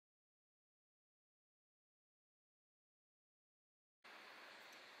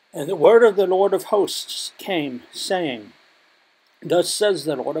And the word of the Lord of hosts came, saying, Thus says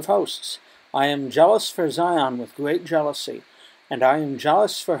the Lord of hosts, I am jealous for Zion with great jealousy, and I am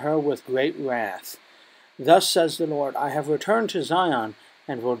jealous for her with great wrath. Thus says the Lord, I have returned to Zion,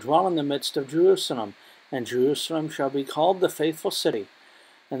 and will dwell in the midst of Jerusalem, and Jerusalem shall be called the faithful city,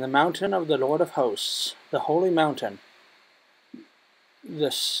 and the mountain of the Lord of hosts, the holy mountain.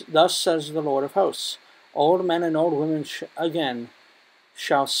 Thus says the Lord of hosts, old men and old women again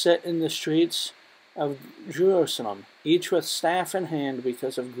shall sit in the streets of Jerusalem, each with staff in hand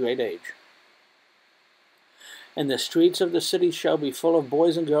because of great age. And the streets of the city shall be full of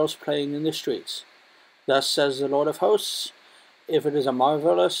boys and girls playing in the streets. Thus says the Lord of hosts, if it is a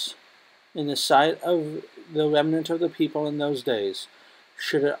marvelous in the sight of the remnant of the people in those days,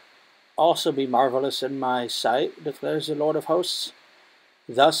 should it also be marvelous in my sight, declares the Lord of hosts?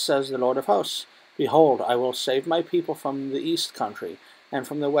 Thus says the Lord of hosts, Behold, I will save my people from the east country, and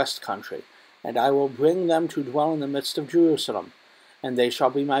from the west country, and I will bring them to dwell in the midst of Jerusalem. And they shall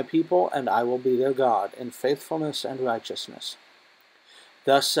be my people, and I will be their God, in faithfulness and righteousness.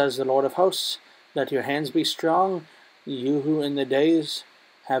 Thus says the Lord of hosts, Let your hands be strong, you who in the days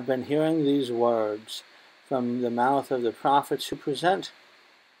have been hearing these words from the mouth of the prophets who present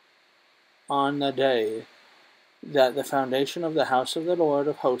on the day that the foundation of the house of the Lord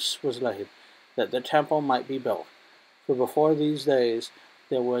of hosts was laid, that the temple might be built. For before these days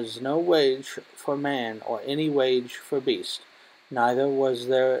there was no wage for man or any wage for beast, neither was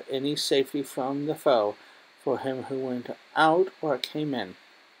there any safety from the foe for him who went out or came in.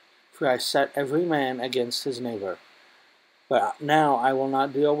 For I set every man against his neighbor. But now I will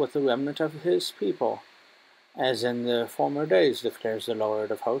not deal with the remnant of his people, as in the former days, declares the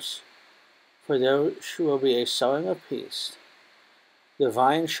Lord of hosts. For there will be a sowing of peace. The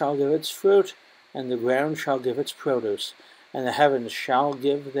vine shall give its fruit, and the ground shall give its produce, and the heavens shall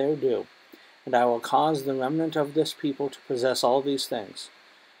give their due. And I will cause the remnant of this people to possess all these things.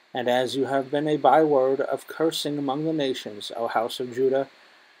 And as you have been a byword of cursing among the nations, O house of Judah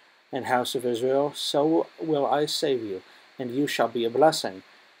and house of Israel, so will I save you, and you shall be a blessing.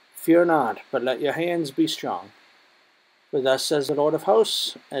 Fear not, but let your hands be strong. For thus says the Lord of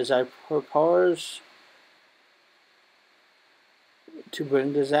hosts, as I purpose to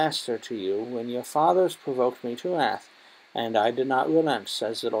bring disaster to you, when your fathers provoked me to wrath, and I did not relent,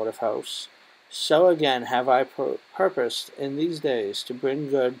 says the Lord of hosts, so again have I purposed in these days to bring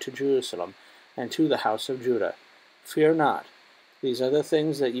good to Jerusalem and to the house of Judah. Fear not. These are the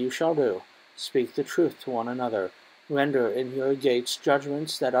things that you shall do. Speak the truth to one another. Render in your gates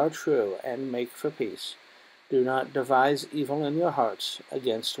judgments that are true, and make for peace. Do not devise evil in your hearts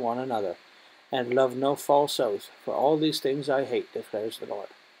against one another, and love no false oath, for all these things I hate, declares the Lord.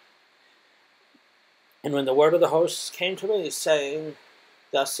 And when the word of the hosts came to me, saying,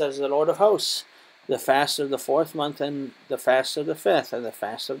 Thus says the Lord of hosts, the fast of the 4th month, and the fast of the 5th, and the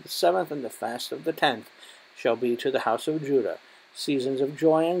fast of the 7th, and the fast of the 10th, shall be to the house of Judah, seasons of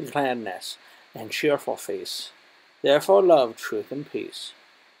joy and gladness, and cheerful feasts. Therefore love truth and peace.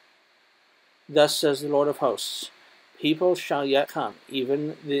 Thus says the Lord of hosts, People shall yet come,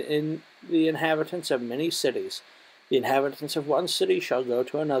 even the inhabitants of many cities. The inhabitants of one city shall go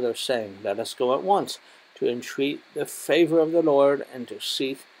to another, saying, Let us go at once to entreat the favor of the Lord, and to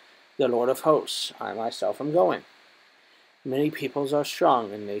seek the Lord of hosts. I myself am going. Many peoples are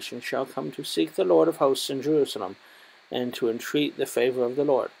strong, and nations shall come to seek the Lord of hosts in Jerusalem, and to entreat the favor of the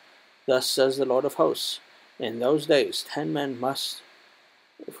Lord. Thus says the Lord of hosts, In those days 10 men must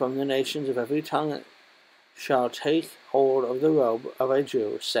from the nations of every tongue shall take hold of the robe of a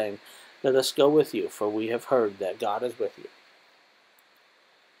Jew, saying, Let us go with you, for we have heard that God is with you.